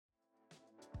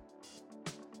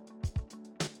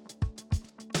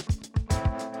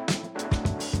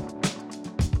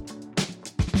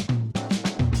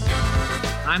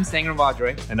I'm Sangram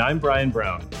Vajre. And I'm Brian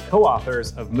Brown,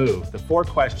 co-authors of Move, the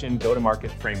 4-question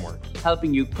go-to-market framework,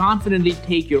 helping you confidently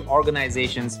take your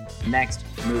organization's next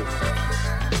move.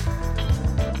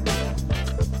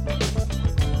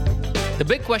 The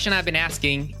big question I've been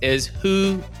asking is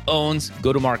who owns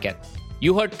go-to-market?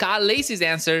 You heard Kyle Lacey's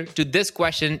answer to this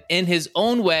question in his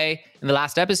own way in the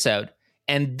last episode.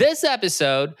 And this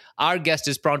episode, our guest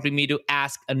is prompting me to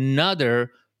ask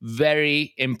another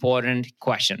very important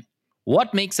question.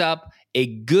 What makes up a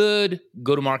good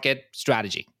go-to-market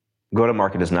strategy?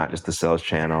 Go-to-market is not just the sales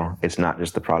channel. It's not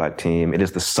just the product team. It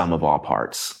is the sum of all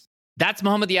parts. That's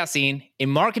Muhammad Yasin, a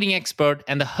marketing expert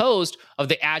and the host of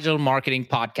the Agile Marketing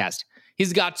Podcast.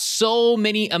 He's got so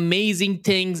many amazing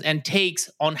things and takes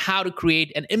on how to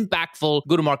create an impactful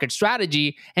go-to-market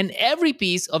strategy, and every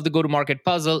piece of the go-to-market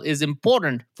puzzle is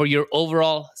important for your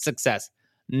overall success.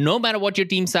 No matter what your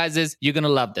team size is, you're going to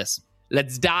love this.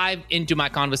 Let's dive into my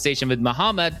conversation with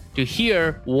Muhammad to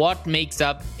hear what makes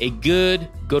up a good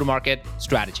go-to-market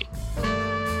strategy.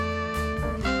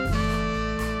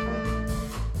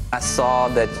 I saw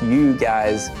that you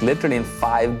guys, literally in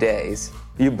 5 days,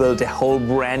 you built a whole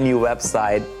brand new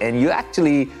website, and you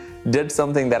actually did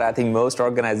something that I think most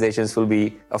organizations will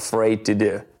be afraid to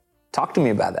do. Talk to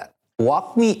me about that.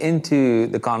 Walk me into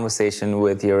the conversation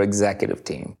with your executive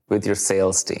team, with your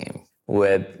sales team,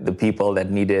 with the people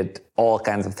that needed all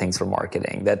kinds of things for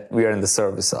marketing that we are in the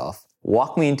service of.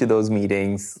 Walk me into those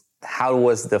meetings. How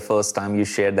was the first time you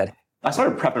shared that? I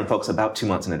started prepping folks about 2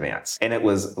 months in advance, and it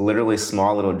was literally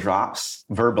small little drops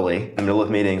verbally in the middle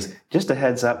of meetings. Just a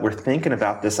heads up, we're thinking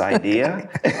about this idea.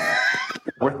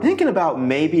 We're thinking about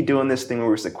maybe doing this thing where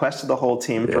we sequester the whole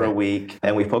team for a week,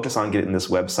 and we focus on getting this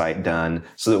website done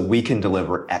so that we can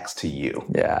deliver X to you.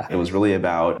 Yeah. It was really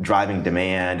about driving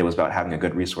demand. It was about having a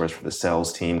good resource for the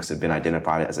sales team because it had been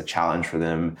identified as a challenge for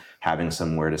them, having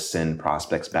somewhere to send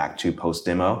prospects back to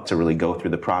post-demo to really go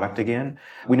through the product again.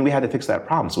 We knew we had to fix that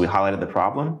problem, so we highlighted the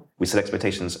problem. We set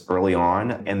expectations early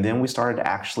on, and then we started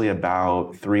actually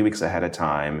about 3 weeks ahead of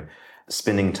time,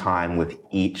 spending time with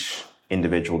each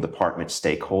individual department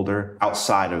stakeholder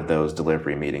outside of those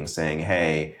delivery meetings saying,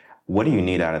 hey, what do you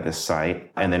need out of this site?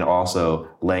 And then also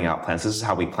laying out plans. This is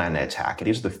how we plan to attack it.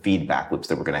 These are the feedback loops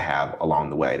that we're going to have along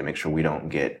the way to make sure we don't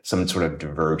get some sort of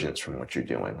divergence from what you're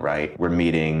doing, right? We're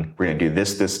meeting, we're going to do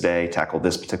this day, tackle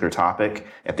this particular topic.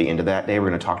 At the end of that day, we're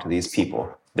going to talk to these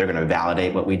people. They're going to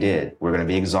validate what we did. We're going to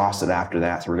be exhausted after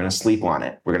that, so we're going to sleep on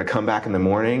it. We're going to come back in the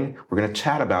morning. We're going to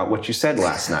chat about what you said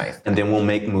last night, and then we'll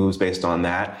make moves based on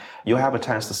that. You'll have a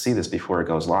chance to see this before it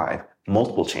goes live.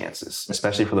 Multiple chances,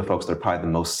 especially for the folks that are probably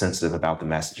the most sensitive about the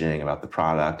messaging, about the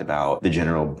product, about the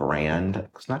general brand.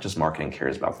 It's not just marketing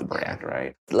cares about the brand,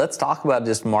 right? Let's talk about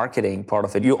just marketing part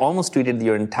of it. You almost treated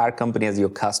your entire company as your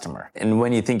customer. And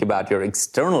when you think about your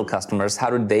external customers, how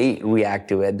did they react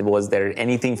to it? Was there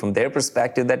anything from their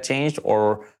perspective that changed,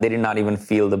 or they did not even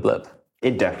feel the blip?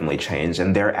 It definitely changed.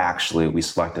 And we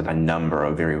selected a number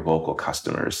of very vocal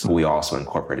customers who we also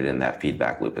incorporated in that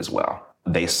feedback loop as well.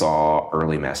 They saw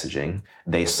early messaging.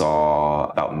 They saw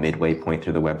about midway point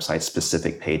through the website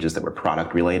specific pages that were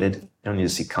product related. You don't need to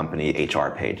see company HR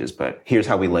pages, but here's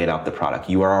how we laid out the product.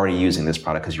 You are already using this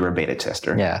product because you're a beta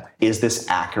tester. Yeah. Is this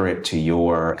accurate to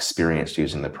your experience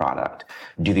using the product?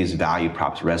 Do these value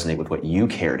props resonate with what you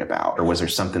cared about? Or was there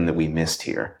something that we missed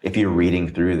here? If you're reading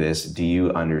through this, do you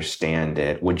understand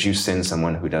it? Would you send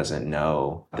someone who doesn't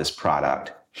know this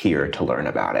product here to learn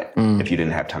about it if you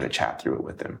didn't have time to chat through it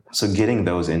with them? So getting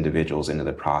those individuals into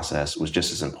the process was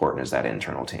just as important as that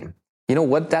internal team. You know,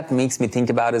 what that makes me think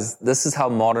about is this is how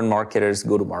modern marketers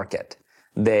go to market.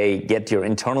 They get your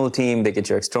internal team, they get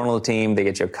your external team, they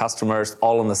get your customers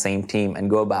all on the same team and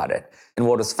go about it. And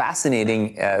what was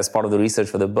fascinating as part of the research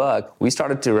for the book, we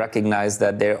started to recognize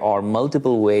that there are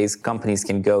multiple ways companies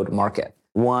can go to market.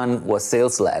 One was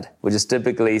sales-led, which is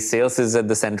typically sales is at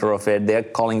the center of it. They're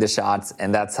calling the shots,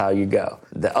 and that's how you go.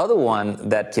 The other one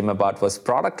that came about was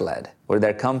product-led, where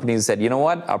there are companies who said, you know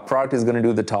what, our product is going to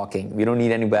do the talking. We don't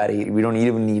need anybody. We don't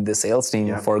even need the sales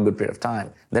team for a good period of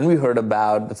time. Then we heard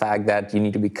about the fact that you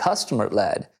need to be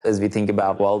customer-led as we think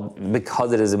about, well,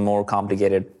 because it is a more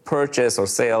complicated purchase or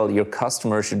sale, your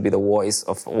customer should be the voice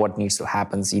of what needs to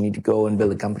happen. So you need to go and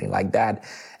build a company like that.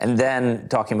 And then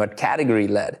talking about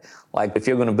category-led, like if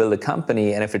you're going to build a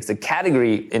company and if it's a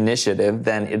category initiative,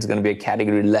 then it's going to be a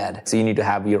category-led. So you need to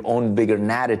have your own bigger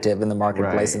narrative in the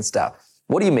marketplace and stuff.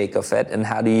 What do you make of it, and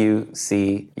how do you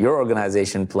see your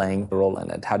organization playing a role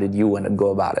in it? How did you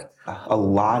go about it? A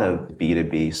lot of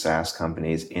B2B SaaS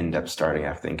companies end up starting,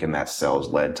 I think, in that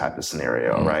sales-led type of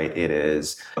scenario, right? It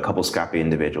is a couple scrappy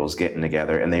individuals getting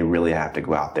together and they really have to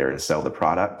go out there and sell the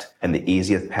product. And the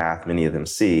easiest path many of them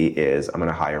see is I'm going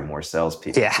to hire more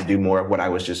salespeople to do more of what I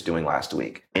was just doing last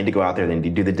week. And to go out there, then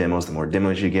you do the demos. The more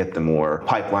demos you get, the more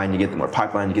pipeline you get,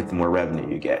 the more revenue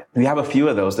you get. We have a few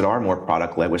of those that are more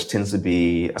product-led, which tends to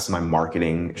be some of my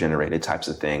marketing generated types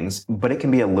of things. But it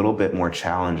can be a little bit more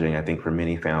challenging, I think, for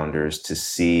many founders to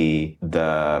see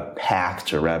the path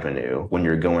to revenue when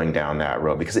you're going down that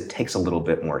road, because it takes a little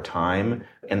bit more time.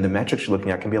 And the metrics you're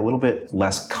looking at can be a little bit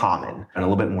less common and a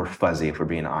little bit more fuzzy, if we're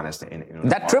being honest.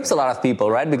 That trips a lot of people,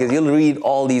 right? Because you'll read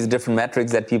all these different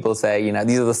metrics that people say,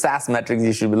 these are the SaaS metrics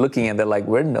you should be looking at. They're like,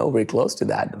 we're nowhere close to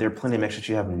that. There are plenty of metrics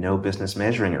you have no business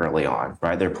measuring early on,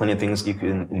 right? There are plenty of things you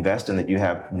can invest in that you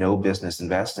have no business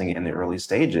investing in the early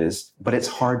stages, but it's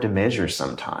hard to measure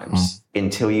sometimes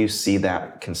until you see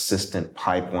that consistent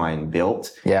pipeline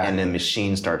built and the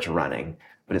machine starts running.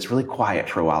 But it's really quiet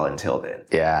for a while until then,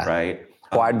 right?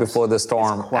 Quiet before the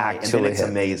storm actually hits. It's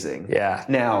amazing. Yeah.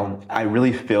 Now, I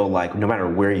really feel like no matter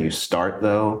where you start,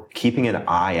 though, keeping an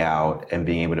eye out and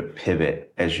being able to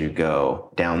pivot as you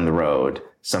go down the road.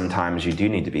 Sometimes you do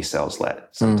need to be sales-led.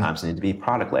 Sometimes you need to be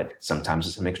product-led. Sometimes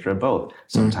it's a mixture of both.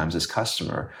 Sometimes it's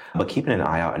customer. But keeping an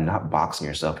eye out and not boxing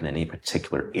yourself in any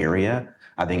particular area,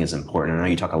 I think is important. I know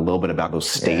you talk a little bit about those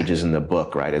stages in the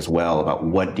book, right, as well, about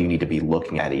what do you need to be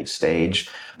looking at each stage.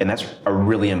 And that's a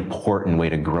really important way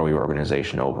to grow your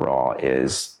organization overall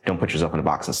is don't put yourself in a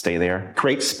box and stay there.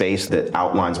 Create space that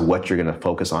outlines what you're going to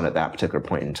focus on at that particular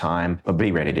point in time, but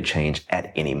be ready to change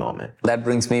at any moment. That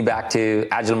brings me back to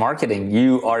Agile Marketing.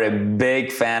 You are a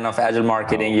big fan of Agile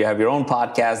Marketing. You have your own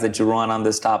podcast that you run on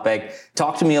this topic.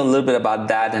 Talk to me a little bit about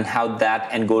that and how that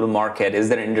and go-to-market, is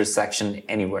there an intersection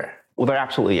anywhere? Well, there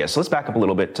absolutely is. So let's back up a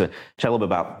little bit to chat a little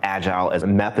bit about Agile as a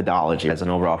methodology, as an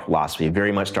overall philosophy. It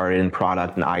very much started in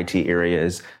product and IT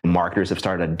areas. Marketers have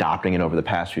started adopting it over the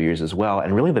past few years as well.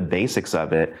 And really the basics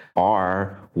of it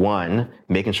are, one,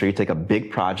 making sure you take a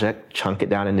big project, chunk it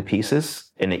down into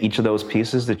pieces. And each of those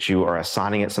pieces that you are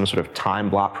assigning it some sort of time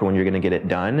block for when you're going to get it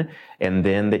done. And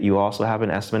then that you also have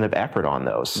an estimate of effort on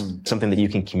those. Something that you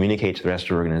can communicate to the rest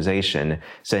of your organization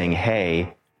saying,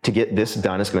 hey, to get this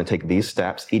done, it's going to take these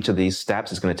steps. Each of these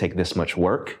steps is going to take this much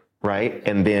work, right?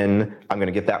 And then I'm going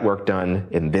to get that work done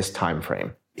in this time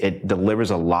frame. It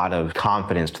delivers a lot of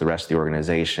confidence to the rest of the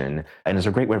organization, and it's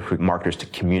a great way for marketers to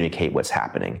communicate what's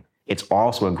happening. It's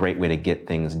also a great way to get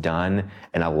things done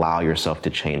and allow yourself to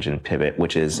change and pivot,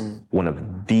 which is one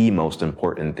of the most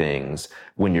important things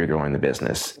when you're growing the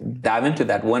business. Dive into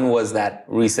that. When was that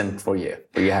recent for you,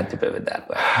 where you had to pivot that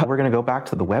way? We're going to go back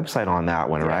to the website on that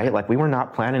one, right? Like we were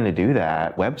not planning to do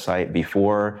that website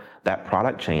before that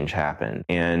product change happened.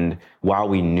 And while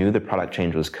we knew the product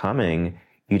change was coming,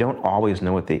 you don't always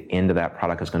know what the end of that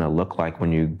product is going to look like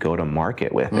when you go to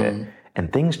market with it.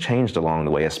 And things changed along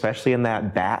the way, especially in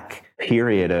that back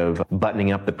period of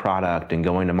buttoning up the product and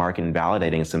going to market and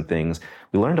validating some things.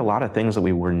 We learned a lot of things that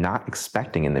we were not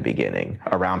expecting in the beginning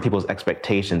around people's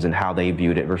expectations and how they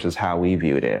viewed it versus how we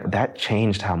viewed it. That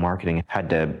changed how marketing had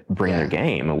to bring their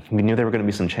game. We knew there were going to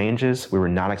be some changes. We were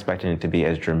not expecting it to be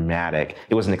as dramatic.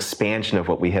 It was an expansion of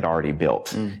what we had already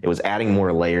built. It was adding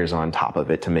more layers on top of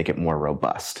it to make it more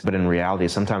robust. But in reality,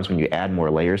 sometimes when you add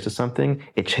more layers to something,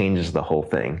 it changes the whole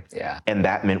thing. And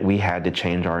that meant we had to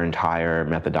change our entire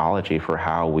methodology for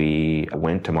how we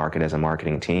went to market as a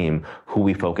marketing team, who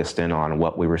we focused in on,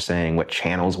 what we were saying, what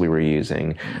channels we were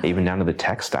using, even down to the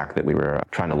tech stack that we were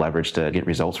trying to leverage to get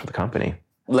results for the company.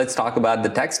 Let's talk about the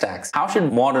tech stacks. How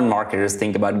should modern marketers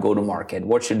think about go-to-market?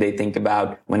 What should they think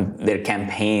about when their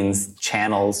campaigns,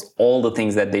 channels, all the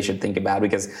things that they should think about?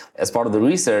 Because as part of the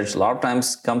research, a lot of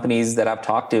times companies that I've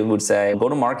talked to would say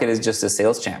go-to-market is just a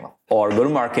sales channel, or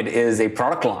go-to-market is a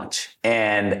product launch.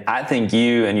 And I think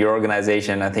you and your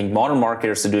organization, I think modern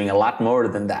marketers are doing a lot more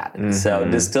than that. So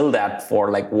distill that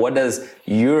for like, what does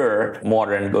your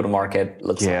modern go-to-market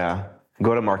look like?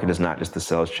 Go-to-market is not just the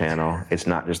sales channel. It's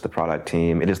not just the product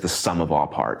team. It is the sum of all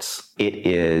parts. It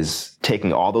is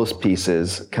taking all those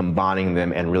pieces, combining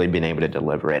them, and really being able to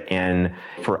deliver it. And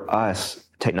for us,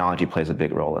 technology plays a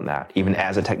big role in that. Even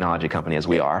as a technology company as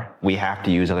we are, we have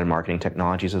to use other marketing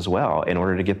technologies as well in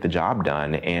order to get the job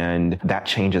done. And that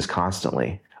changes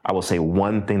constantly. I will say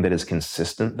one thing that is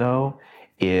consistent, though,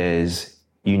 is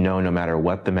no matter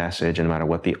what the message and no matter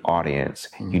what the audience,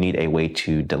 you need a way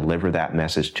to deliver that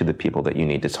message to the people that you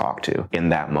need to talk to in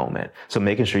that moment. So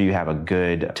making sure you have a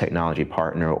good technology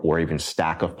partner or even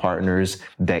stack of partners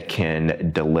that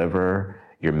can deliver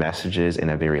your messages in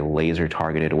a very laser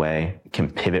targeted way, can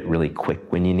pivot really quick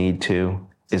when you need to.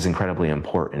 is incredibly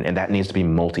important, and that needs to be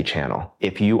multi-channel.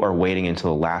 If you are waiting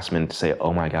until the last minute to say,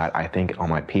 oh my God, I think all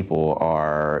my people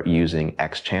are using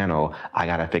X channel, I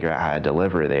got to figure out how to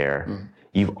deliver there,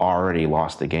 you've already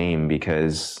lost the game,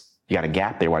 because you got a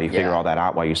gap there while you figure all that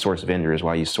out, while you source vendors,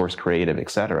 while you source creative, et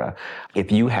cetera.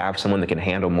 If you have someone that can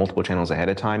handle multiple channels ahead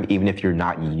of time, even if you're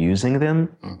not using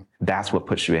them, that's what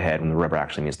puts you ahead when the rubber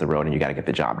actually meets the road and you got to get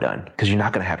the job done, because you're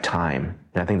not going to have time.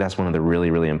 And I think that's one of the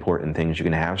really, really important things. You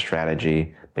can have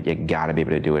strategy, but you got to be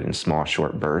able to do it in small,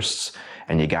 short bursts,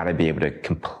 and you got to be able to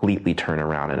completely turn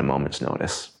around at a moment's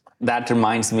notice. That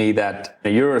reminds me that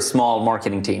you're a small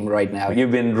marketing team right now.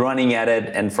 You've been running at it,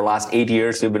 and for the last 8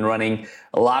 years, you've been running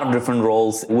a lot of different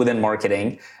roles within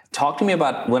marketing. Talk to me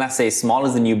about, when I say small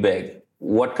is the new big,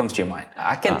 what comes to your mind?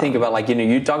 I can think about,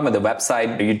 you're talking about the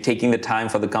website. Are you taking the time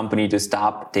for the company to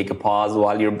stop, take a pause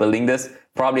while you're building this?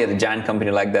 Probably at a giant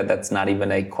company like that, that's not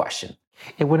even a question.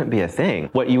 It wouldn't be a thing.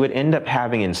 What you would end up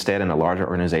having instead in a larger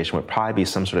organization would probably be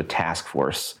some sort of task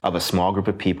force of a small group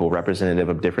of people, representative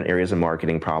of different areas of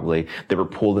marketing probably, that were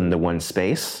pulled into one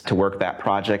space to work that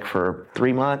project for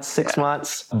 3 months, 6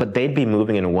 months. But they'd be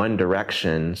moving in one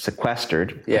direction,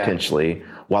 sequestered potentially,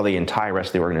 while the entire rest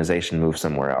of the organization moves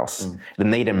somewhere else. Then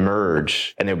they'd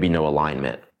emerge and there would be no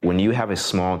alignment. When you have a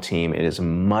small team, it is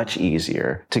much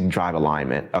easier to drive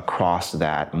alignment across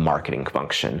that marketing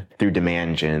function through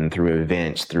demand gen, through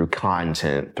events, through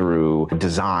content, through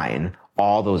design.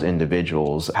 All those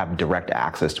individuals have direct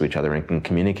access to each other and can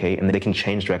communicate, and they can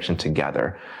change direction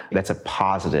together. That's a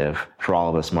positive for all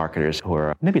of us marketers who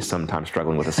are maybe sometimes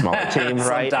struggling with a smaller team,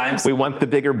 right? Sometimes. We want the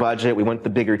bigger budget, we want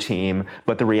the bigger team,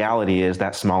 but the reality is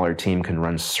that smaller team can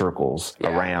run circles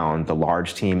around the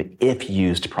large team if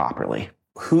used properly.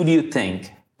 Who do you think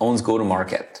owns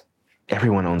go-to-market?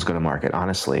 Everyone owns go-to-market,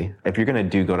 honestly. If you're going to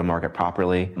do go-to-market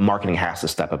properly, marketing has to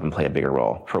step up and play a bigger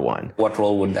role, for one. What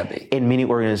role would that be? In many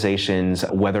organizations,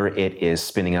 whether it is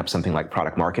spinning up something like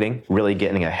product marketing, really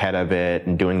getting ahead of it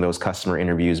and doing those customer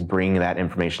interviews, bringing that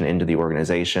information into the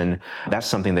organization, that's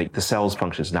something that the sales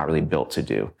function is not really built to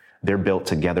do. They're built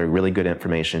to gather really good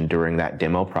information during that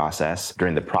demo process,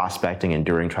 during the prospecting, and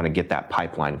during trying to get that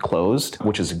pipeline closed,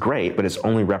 which is great, but it's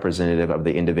only representative of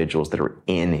the individuals that are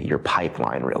in your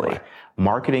pipeline, really. Right.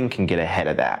 Marketing can get ahead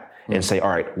of that and say, all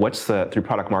right, through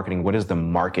product marketing, what is the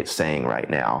market saying right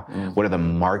now? What are the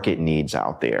market needs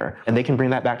out there? And they can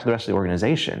bring that back to the rest of the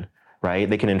organization. Right?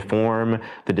 They can inform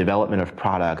the development of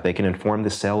product. They can inform the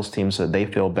sales team so that they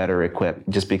feel better equipped,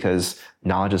 just because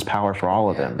knowledge is power for all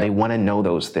of them. They want to know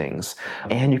those things.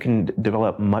 And you can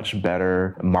develop much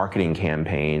better marketing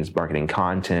campaigns, marketing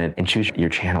content, and choose your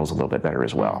channels a little bit better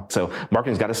as well. So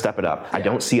marketing's got to step it up. I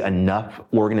don't see enough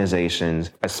organizations,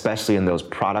 especially in those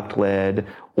product-led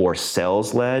or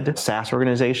sales-led SaaS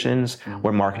organizations,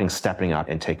 where marketing's stepping up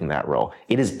and taking that role.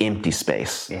 It is empty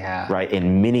space, right?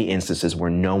 In many instances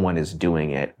where no one is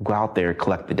doing it, go out there,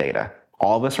 collect the data.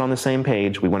 All of us are on the same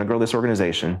page. We want to grow this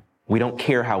organization. We don't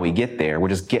care how we get there. We're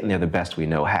just getting there the best we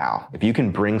know how. If you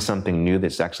can bring something new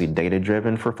that's actually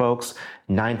data-driven for folks,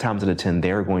 9 times out of 10,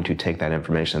 they're going to take that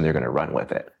information and they're going to run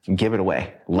with it. Give it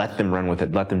away. Let them run with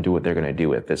it. Let them do what they're going to do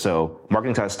with it. So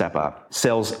marketing's got to step up.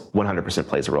 Sales 100%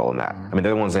 plays a role in that. I mean,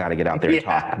 they're the ones that got to get out there and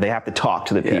talk. They have to talk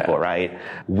to the people, right?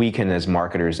 We can, as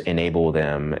marketers, enable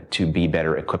them to be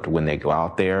better equipped when they go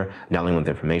out there, not only with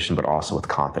information, but also with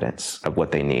confidence of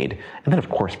what they need. And then, of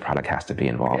course, product has to be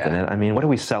involved in it. I mean, what are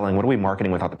we selling? What are we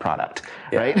marketing without the product,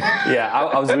 right?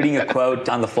 I was reading a quote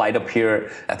on the flight up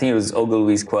here. I think it was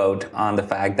Ogilvy's quote on the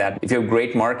fact that if you have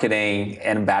great marketing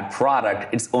and a bad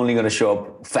product, it's only going to show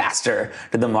up faster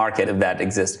to the market if that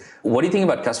exists. What do you think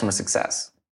about customer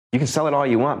success? You can sell it all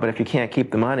you want, but if you can't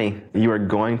keep the money, you are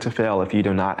going to fail if you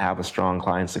do not have a strong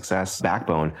client success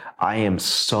backbone. I am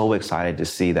so excited to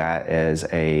see that as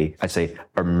I'd say,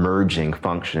 emerging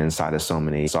function inside of so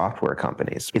many software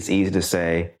companies. It's easy to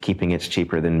say keeping it's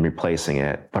cheaper than replacing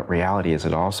it, but reality is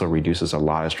it also reduces a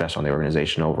lot of stress on the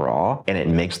organization overall, and it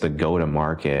makes the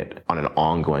go-to-market on an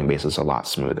ongoing basis a lot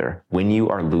smoother. When you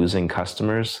are losing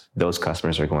customers, those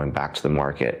customers are going back to the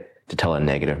market to tell a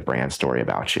negative brand story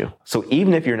about you. So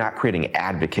even if you're not creating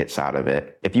advocates out of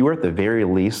it, if you are at the very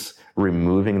least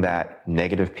removing that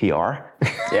negative PR,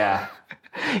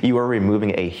 you are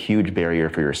removing a huge barrier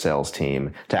for your sales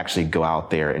team to actually go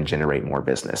out there and generate more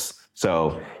business.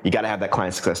 So you got to have that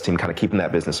client success team kind of keeping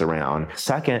that business around.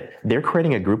 Second, they're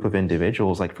creating a group of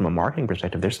individuals, like from a marketing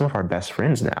perspective, they're some of our best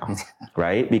friends now,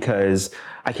 right? Because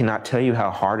I cannot tell you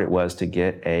how hard it was to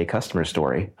get a customer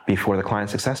story before the client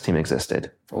success team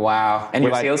existed. Wow. And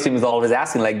your sales team is always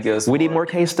asking like this. We need more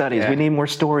case studies. We need more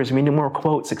stories. We need more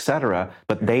quotes, etc.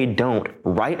 But they don't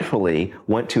rightfully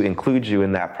want to include you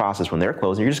in that process when they're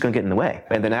closing. You're just going to get in the way.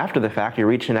 And then after the fact, you're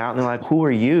reaching out and they're like, who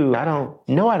are you? I don't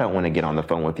want to get on the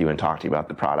phone with you and talk to you about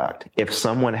the product. If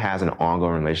someone has an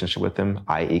ongoing relationship with them,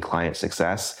 i.e. client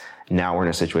success, now we're in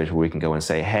a situation where we can go and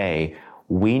say, hey,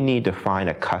 we need to find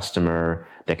a customer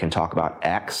that can talk about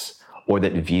X or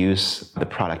that views the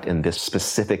product in this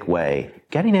specific way.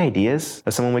 Got any ideas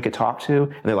of someone we could talk to?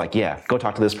 And they're like, yeah, go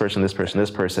talk to this person, this person,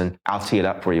 this person. I'll tee it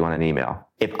up for you on an email.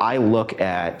 If I look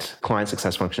at client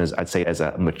success functions, I'd say as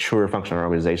a mature function in our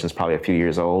organization is probably a few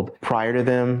years old. Prior to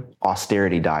them,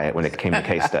 austerity diet when it came to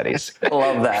case studies.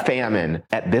 Love that. Famine.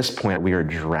 At this point, we are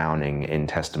drowning in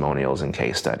testimonials and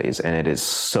case studies, and it is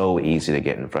so easy to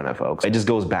get in front of folks. It just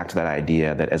goes back to that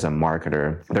idea that as a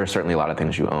marketer, there are certainly a lot of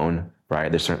things you own. Right?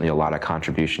 There's certainly a lot of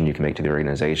contribution you can make to the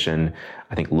organization.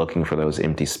 I think looking for those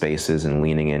empty spaces and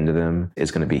leaning into them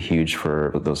is going to be huge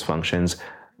for those functions.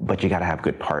 But you got to have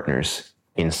good partners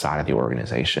inside of the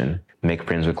organization. Make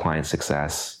friends with client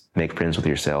success. Make friends with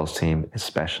your sales team,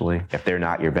 especially. If they're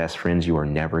not your best friends, you are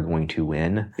never going to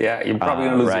win. Yeah, you're probably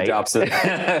going to lose your job soon.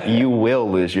 You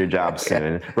will lose your job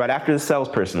soon. Right after the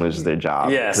salesperson loses their job.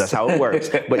 Yes. That's how it works.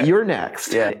 But you're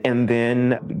next. Yeah. And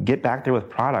then get back there with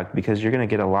product because you're going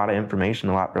to get a lot of information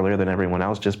a lot earlier than everyone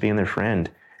else just being their friend,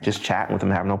 just chatting with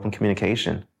them, having open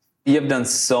communication. You've done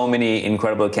so many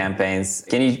incredible campaigns.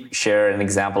 Can you share an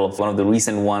example of one of the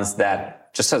recent ones that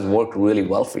just has worked really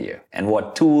well for you? And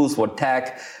what tools, what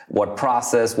tech, what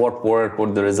process, what work, what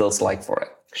are the results like for it?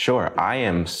 Sure. I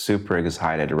am super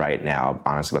excited right now,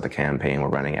 honestly, about the campaign we're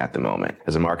running at the moment.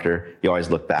 As a marketer, you always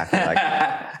look back and like,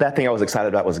 that thing I was excited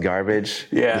about was garbage.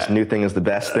 Yeah. This new thing is the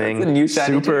best thing. It's a new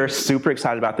shiny super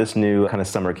excited about this new kind of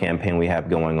summer campaign we have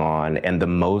going on. And the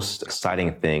most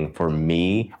exciting thing for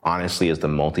me, honestly, is the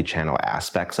multi-channel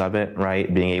aspects of it,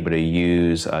 right? Being able to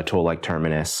use a tool like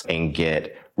Terminus and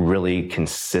get really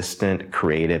consistent,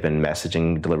 creative, and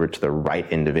messaging delivered to the right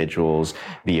individuals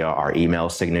via our email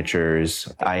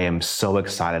signatures. I am so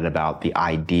excited about the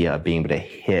idea of being able to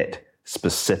hit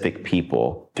specific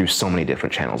people through so many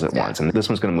different channels at once. And this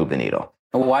one's going to move the needle.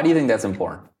 Why do you think that's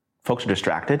important? Folks are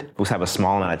distracted. Folks have a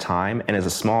small amount of time. And as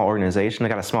a small organization, I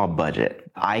got a small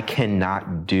budget. I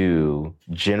cannot do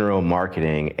general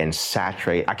marketing and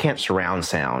saturate. I can't surround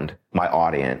sound my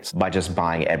audience by just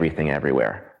buying everything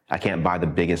everywhere. I can't buy the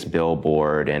biggest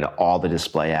billboard and all the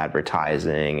display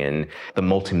advertising and the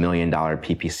multi-million-dollar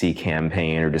PPC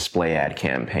campaign or display ad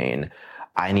campaign.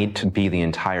 I need to be the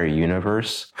entire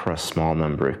universe for a small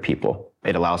number of people.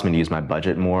 It allows me to use my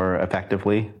budget more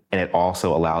effectively, and it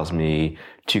also allows me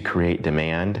to create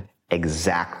demand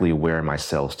exactly where my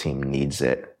sales team needs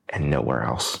it and nowhere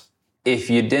else. If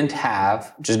you didn't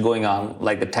have, just going on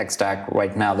like the tech stack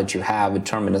right now that you have with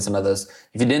Terminus and others,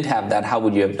 if you didn't have that, how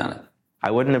would you have done it? I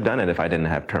wouldn't have done it if I didn't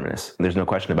have Terminus. There's no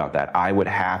question about that. I would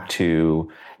have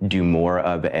to do more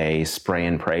of a spray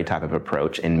and pray type of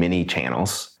approach in many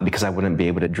channels because I wouldn't be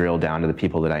able to drill down to the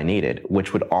people that I needed,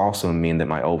 which would also mean that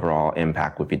my overall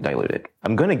impact would be diluted.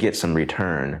 I'm going to get some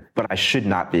return, but I should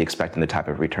not be expecting the type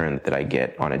of return that I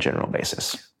get on a general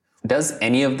basis. Does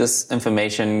any of this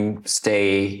information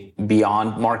stay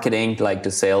beyond marketing, like to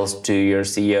sales, to your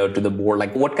CEO, to the board?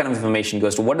 Like what kind of information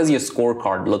goes to, what does your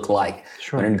scorecard look like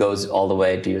when it goes all the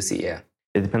way to your CEO?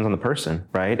 It depends on the person,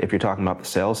 right? If you're talking about the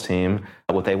sales team,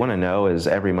 what they want to know is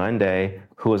every Monday,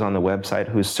 who is on the website,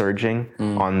 who's surging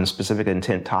on specific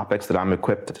intent topics that I'm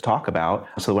equipped to talk about.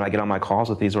 So when I get on my calls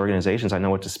with these organizations, I know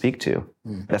what to speak to.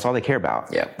 That's all they care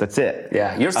about. Yeah. That's it.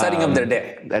 Yeah, you're setting up their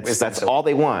day. That's all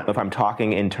they want. If I'm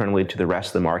talking internally to the rest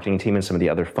of the marketing team and some of the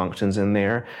other functions in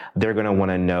there, they're going to want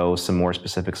to know some more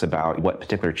specifics about what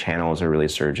particular channels are really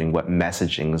surging, what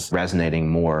messaging's resonating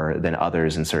more than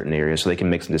others in certain areas, so they can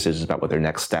make some decisions about what their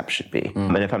next step should be.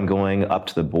 And if I'm going up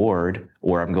to the board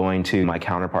or I'm going to my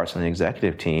counterparts on the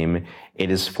executive team, it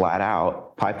is flat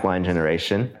out pipeline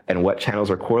generation and what channels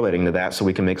are correlating to that so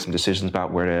we can make some decisions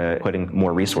about where to put in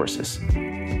more resources.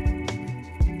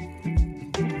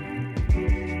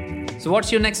 So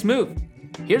what's your next move?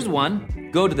 Here's one.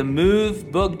 Go to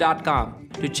themovebook.com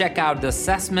to check out the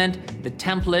assessment, the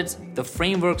templates, the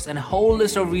frameworks, and a whole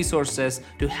list of resources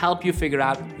to help you figure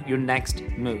out your next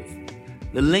move.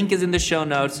 The link is in the show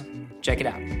notes. Check it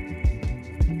out.